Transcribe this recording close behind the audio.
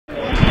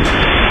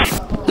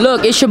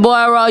Look, it's your boy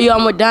Raww.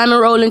 I'm with Diamond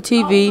Rolling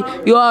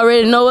TV. You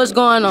already know what's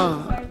going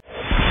on.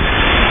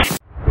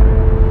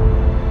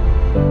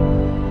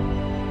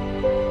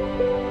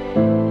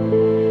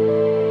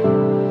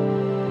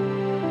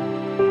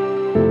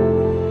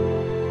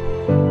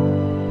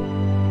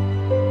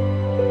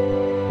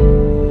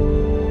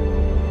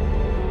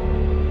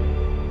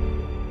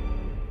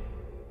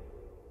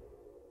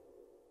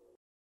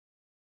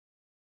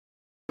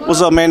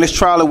 What's up, man? It's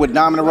Charlie with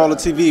Diamond Roller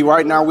TV.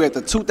 Right now, we're at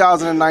the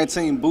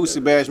 2019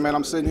 Boosie Bash, man.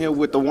 I'm sitting here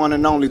with the one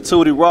and only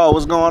Tootie Raww.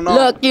 What's going on?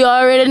 Look, you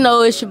already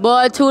know it's your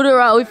boy Tootie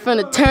Raww. We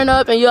finna turn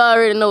up, and you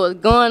already know what's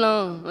going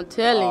on. I'm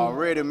telling you.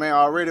 Already,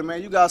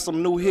 man. You got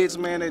some new hits,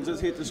 man. That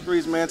just hit the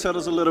streets, man. Tell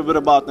us a little bit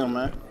about them,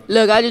 man.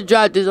 Look, I just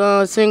dropped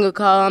this single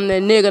called "I'm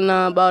That Nigga"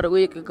 now about a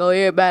week ago.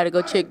 Everybody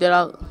go check that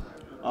out.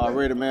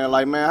 Already, man.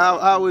 Like, man,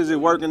 how is it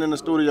working in the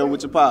studio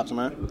with your pops,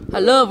 man? I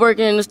love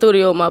working in the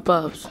studio with my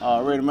pops.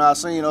 Already, man. I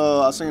seen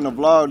a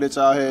vlog that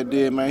y'all had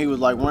did, man. He was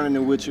like running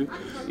it with you.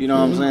 You know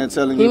what I'm saying?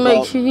 Telling you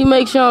about. He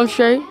makes sure I'm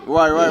straight.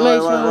 Right.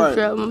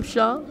 I'm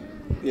sharp.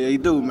 Yeah, he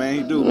do,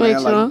 man.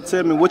 Man. Like,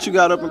 tell me what you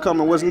got up and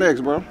coming. What's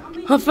next, bro?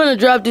 I'm finna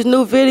drop this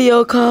new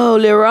video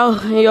called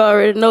Raww, and you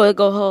already know it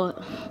go hard.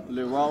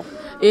 Raww?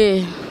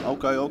 Yeah.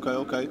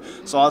 Okay.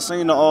 So I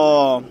seen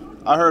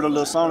I heard a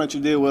little song that you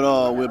did with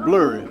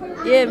Blurry.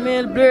 Yeah,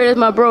 man, Blurry, that's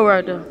my bro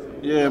right there.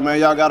 Yeah, man,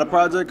 y'all got a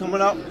project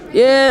coming out?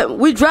 Yeah,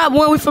 we dropped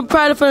one. We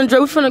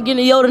finna get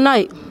in Yo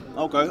tonight.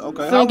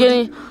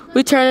 Okay.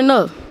 We turning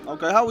up.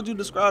 Okay, how would you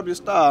describe your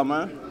style,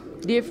 man?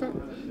 Different.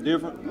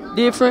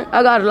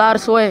 I got a lot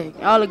of swag.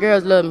 All the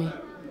girls love me.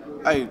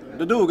 Hey,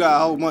 the dude got a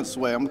whole bunch of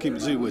swag. I'm gonna keep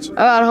it G with you. I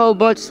got a whole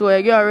bunch of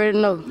swag. You already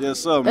know.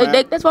 Yes, sir, man.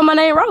 That's why my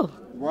name Raww.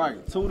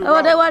 Right, Tootie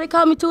Raww. That's why they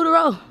call me Tootie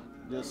Raww.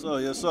 Yes,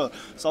 sir.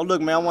 So,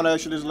 look, man, I want to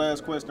ask you this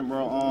last question,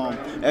 bro.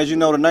 As you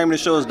know, the name of the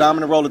show is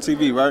Diamond Roller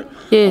TV, right?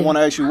 Yeah. I want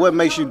to ask you, what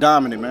makes you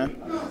dominant, man?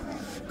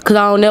 Because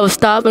I don't never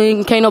stop,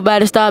 and can't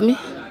nobody stop me.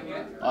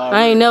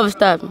 I ain't never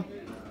stopping.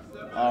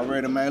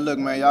 Already, man. Look,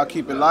 man, y'all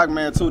keep it locked,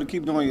 man. Tootie,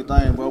 keep doing your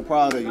thing, bro.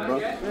 Proud of you, bro.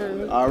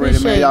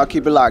 Already, man. Y'all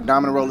keep it locked.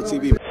 Diamond Roller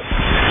TV.